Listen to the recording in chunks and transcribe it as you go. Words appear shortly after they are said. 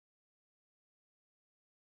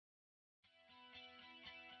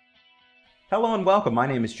Hello and welcome. My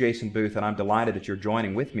name is Jason Boothe, and I'm delighted that you're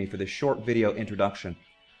joining with me for this short video introduction.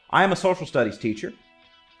 I am a social studies teacher,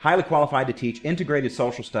 highly qualified to teach integrated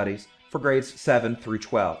social studies for grades 7 through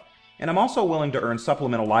 12, and I'm also willing to earn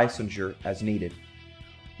supplemental licensure as needed.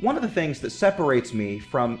 One of the things that separates me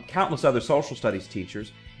from countless other social studies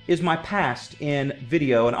teachers is my past in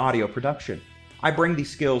video and audio production. I bring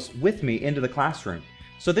these skills with me into the classroom.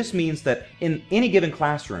 So this means that in any given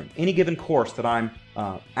classroom, any given course that I'm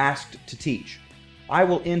asked to teach, I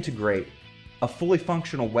will integrate a fully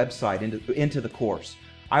functional website into the course.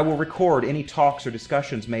 I will record any talks or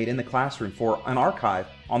discussions made in the classroom for an archive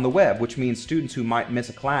on the web, which means students who might miss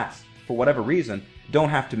a class for whatever reason don't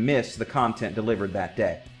have to miss the content delivered that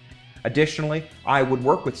day. Additionally, I would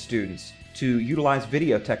work with students to utilize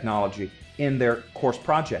video technology in their course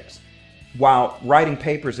projects. While writing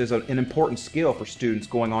papers is an important skill for students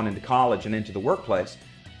going on into college and into the workplace,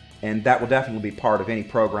 and that will definitely be part of any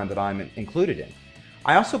program that I'm included in,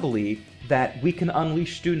 I also believe that we can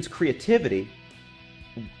unleash students' creativity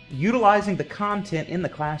utilizing the content in the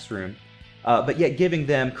classroom, but yet giving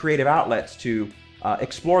them creative outlets to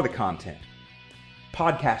explore the content.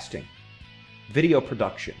 Podcasting, video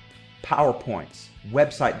production, PowerPoints,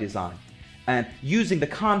 website design, and using the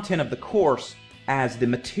content of the course as the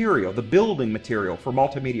material, the building material for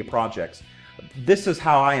multimedia projects. This is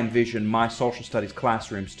how I envision my social studies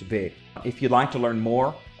classrooms to be. If you'd like to learn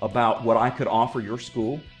more about what I could offer your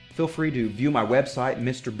school, feel free to view my website,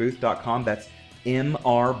 mrboothe.com. That's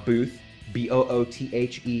mrboothe,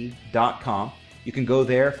 B-O-O-T-H-E.com. You can go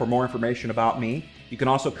there for more information about me. You can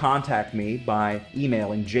also contact me by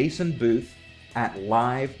emailing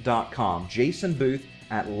jasonboothe@live.com.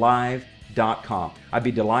 jasonboothe@live.com. I'd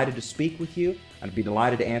be delighted to speak with you. I'd be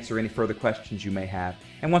delighted to answer any further questions you may have.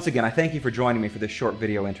 And once again, I thank you for joining me for this short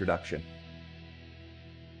video introduction.